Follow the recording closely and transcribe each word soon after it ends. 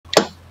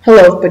Hello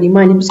everybody,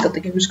 my name is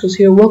LightningX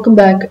here. Welcome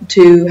back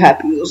to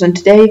Happy Wheels, and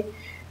today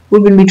we're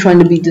going to be trying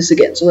to beat this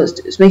again. So let's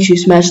do this. Make sure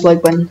you smash the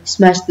like button,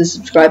 smash the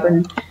subscribe button,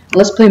 and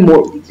let's play more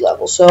of these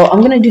levels. So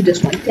I'm going to do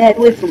this one. Dad,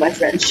 wait for my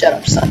friend. Shut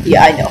up, son.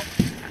 Yeah, I know.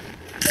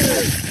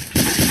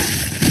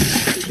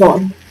 Go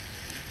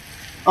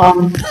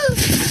on.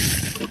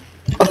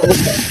 Okay,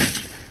 let's go.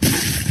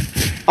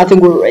 I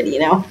think we're ready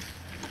now.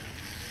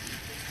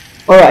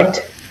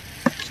 Alright.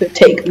 So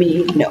take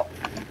me.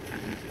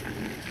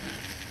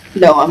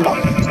 No, I'm not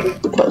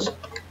because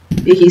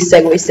he's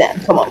Segway Sam.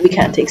 Come on, we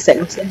can't take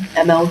Segway Sam.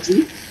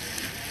 MLG.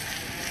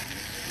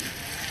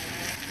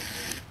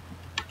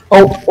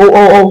 Oh.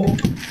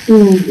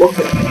 Ooh,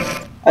 okay.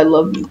 I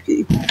love you,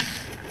 people.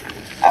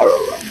 Arrow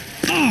run.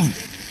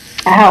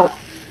 Ow.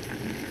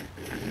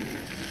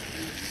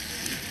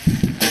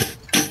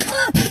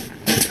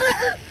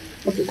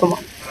 Okay, come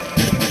on.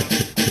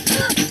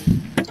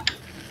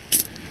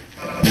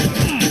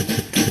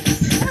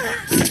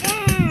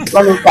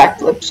 Running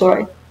backflips,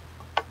 alright.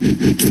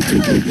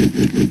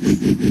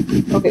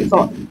 Okay, come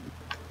on.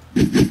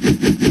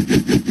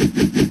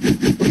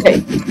 Okay,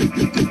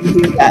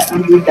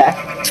 do that.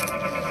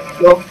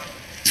 Go.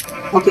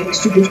 Okay,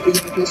 super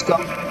speed, let's go.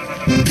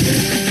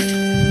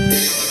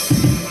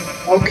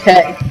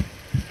 Okay.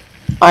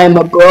 I am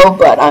a bro,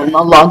 but I'm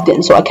not logged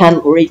in, so I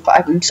can't rate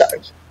 5, I'm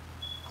sorry.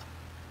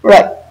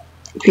 Right.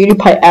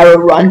 PewDiePie arrow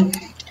run.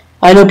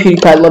 I know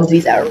PewDiePie loves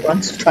these arrow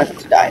runs. Try not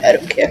to die, I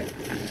don't care.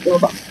 Go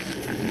on.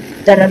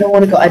 Dad, I don't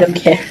want to go, I don't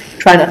care.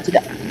 Try not to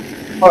die.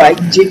 Alright,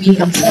 Jimmy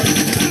himself.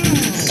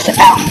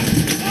 Ow!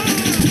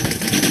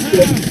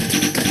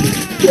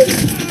 Good.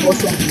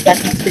 Awesome.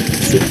 Fantastic.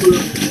 Super.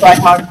 Try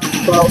hard.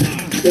 Well,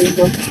 there you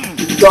go.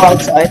 Go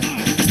outside.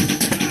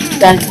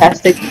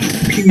 Fantastic.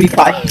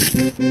 PewDiePie.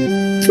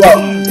 Go.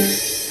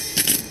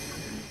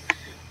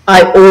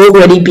 I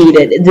already beat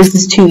it. This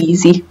is too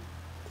easy.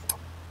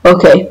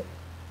 Okay.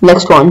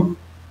 Next one.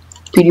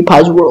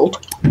 PewDiePie's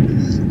world.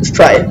 Let's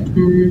try it.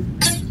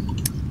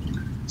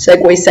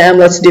 Segway Sam,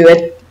 let's do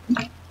it.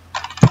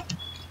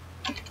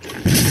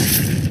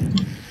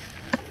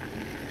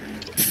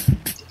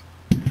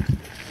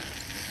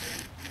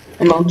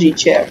 MLG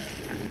chair.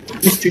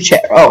 Mr.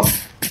 Chair. Oh.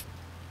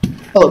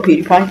 Hello,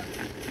 PewDiePie.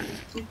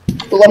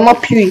 Well, I'm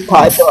not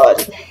PewDiePie,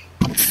 but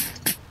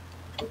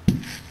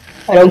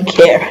I don't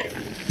care.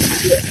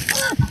 Yeah.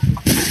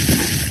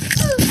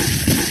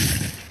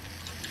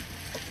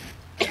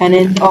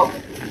 Cannon. Oh.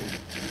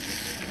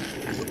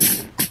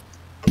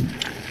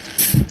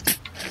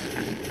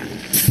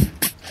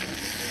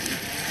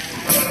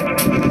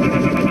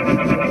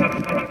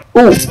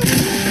 Ooh,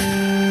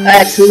 I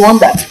actually won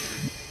that.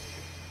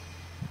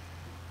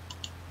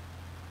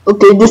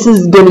 Okay, this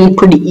is gonna be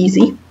pretty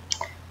easy.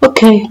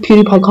 Okay,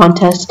 PewDiePie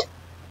contest.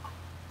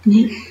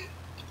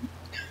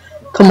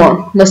 Come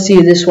on, let's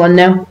see this one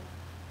now.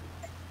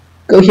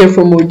 Go here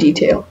for more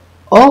detail.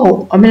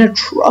 Oh, I'm in a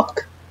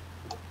truck.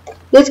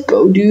 Let's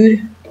go,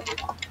 dude.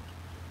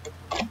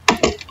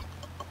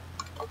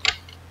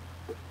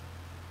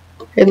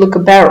 Hey, look, a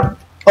barrel.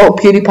 Oh,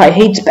 PewDiePie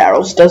hates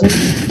barrels, doesn't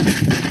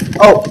he?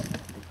 Oh.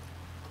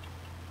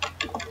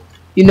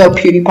 You know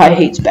PewDiePie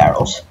hates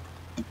barrels.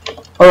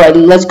 Alright,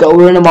 let's go.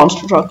 We're in a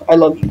monster truck. I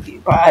love you,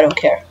 PewDiePie. I don't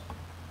care.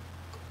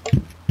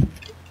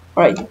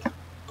 Alright.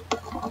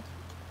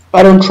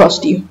 I don't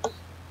trust you.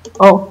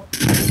 Oh.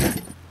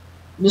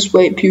 This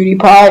way,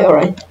 PewDiePie.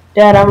 Alright.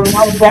 Dad, I'm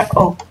out of back.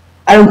 Oh.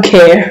 I don't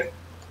care.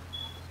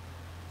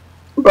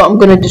 Bro, I'm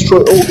gonna destroy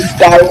all these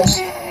barrels.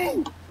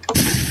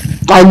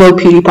 I know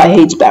PewDiePie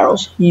hates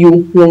barrels.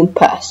 You won't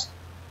pass.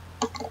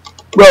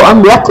 Bro,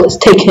 I'm reckless.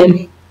 Take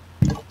him.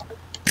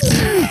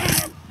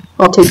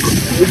 I'll take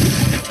him.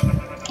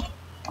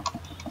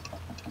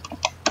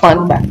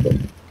 Final backflip.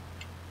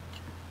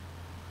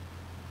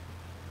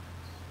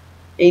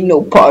 Ain't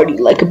no party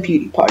like a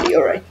beauty party,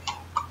 alright.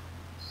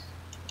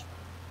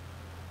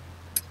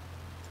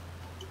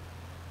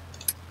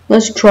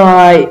 Let's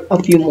try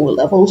a few more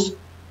levels.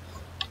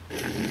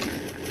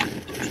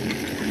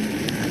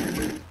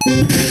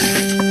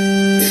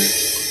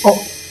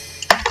 Oh.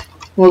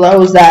 Well, that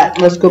was that.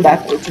 Let's go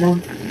backwards now.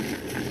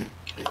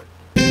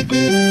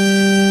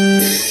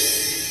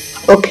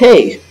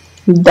 Okay.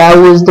 That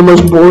was the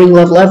most boring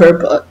level ever,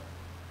 but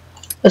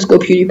let's go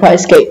PewDiePie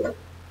escape.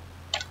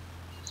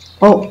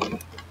 Oh.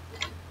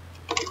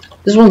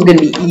 This one's gonna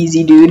be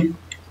easy, dude.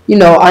 You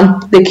know, I'm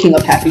the king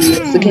of Happy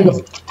Wheels. The king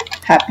of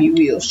Happy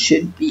Wheels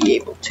should be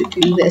able to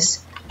do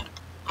this.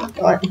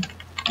 Alright.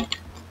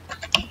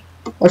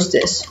 What's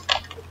this?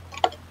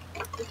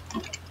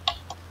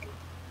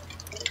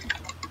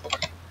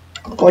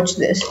 Watch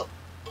this.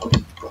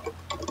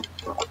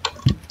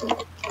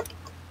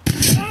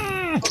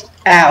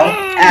 Ow.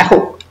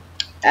 Ow.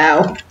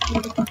 Ow.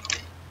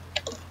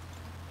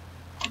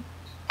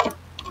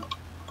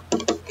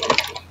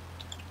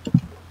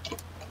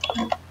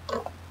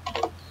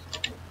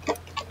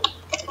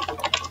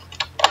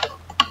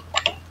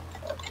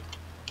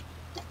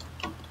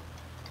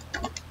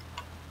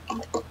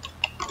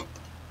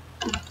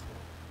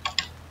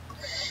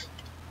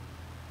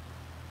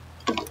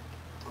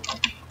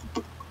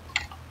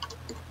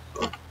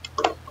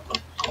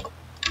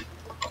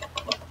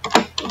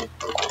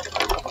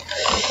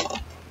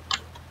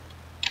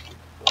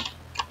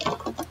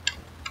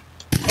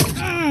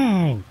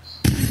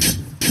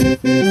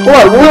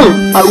 I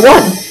won! I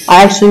won!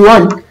 I actually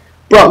won.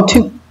 Bro, I'm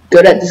too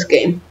good at this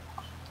game.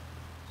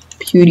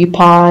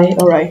 PewDiePie,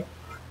 alright.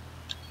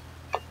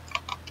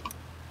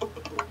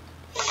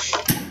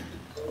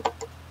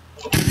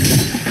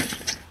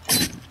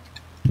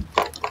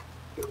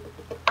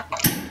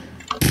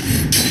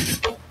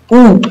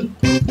 Ooh!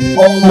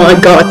 Oh my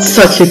god,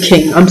 such a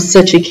king. I'm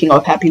such a king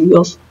of Happy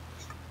Wheels.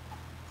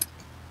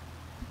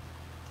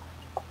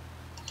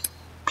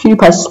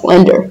 PewDiePie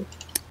Slender.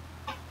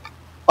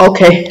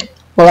 Okay.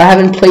 Well, I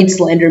haven't played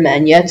Slender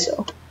Man yet,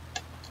 so.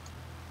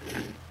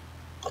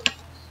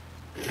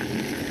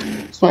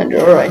 Slender,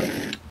 alright.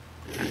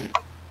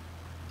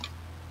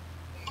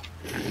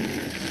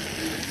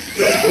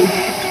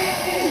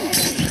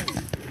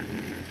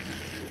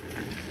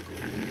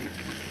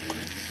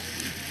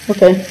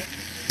 Okay.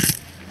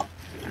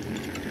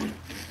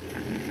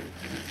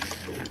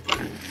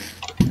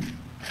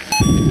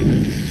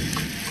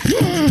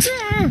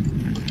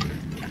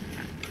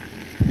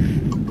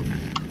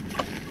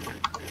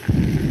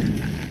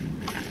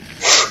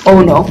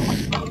 Oh no.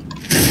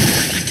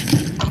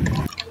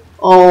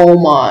 Oh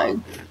my.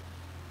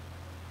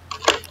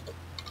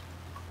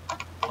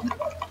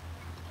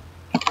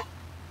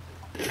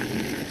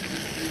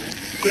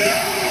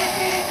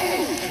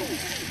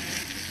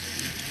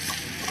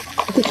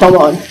 Come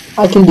on.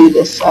 I can do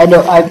this. I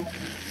know I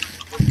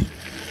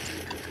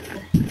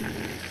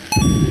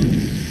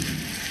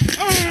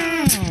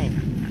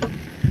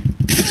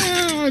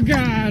Oh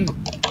god.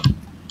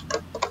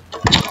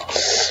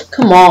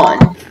 Come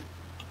on.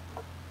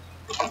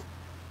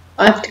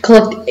 I have to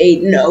collect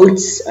 8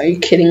 notes. Are you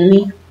kidding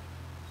me?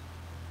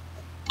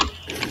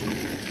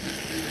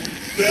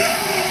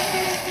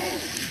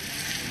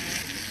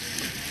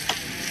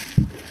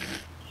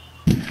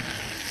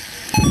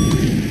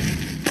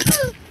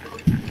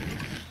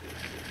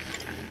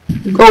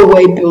 Go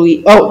away,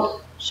 Billy.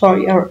 Oh,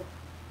 sorry, error.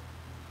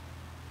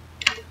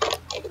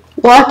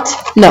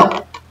 What?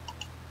 No.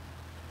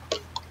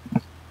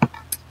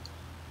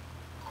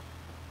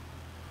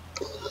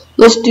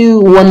 Let's do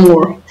one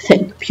more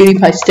thing.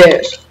 PewDiePie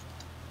stairs.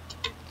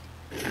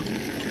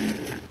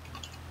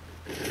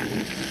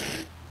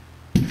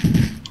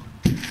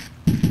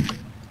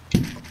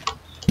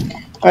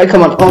 Alright,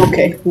 come on.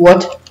 Okay,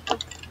 what?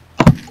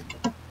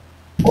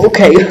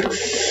 Okay.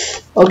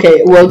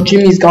 Okay, well,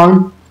 Jimmy's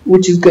gone,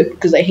 which is good,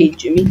 because I hate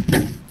Jimmy.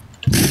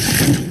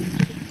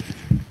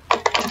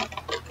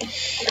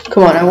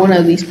 Come on, I want to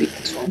at least beat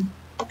this one.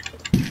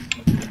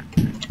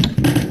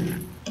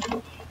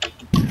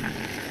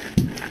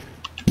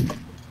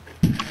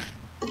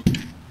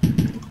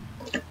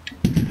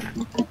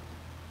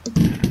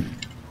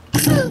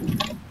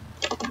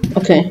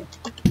 Okay.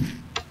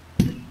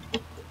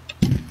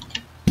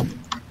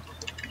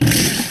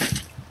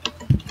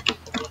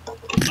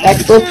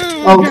 Backflip.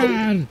 Oh, Okay.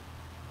 god.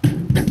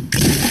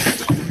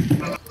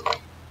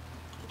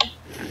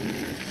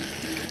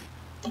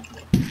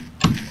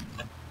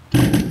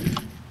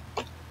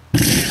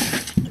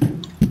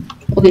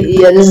 Okay,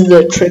 yeah, this is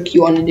the trick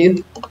you want to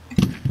do.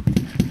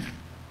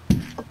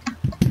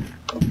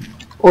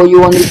 Or you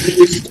want to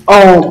use.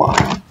 Oh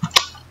my.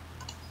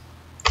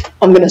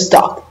 I'm gonna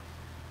stop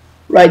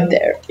right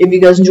there. If you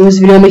guys enjoyed this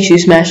video, make sure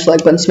you smash the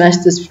like button, smash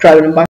the subscribe button.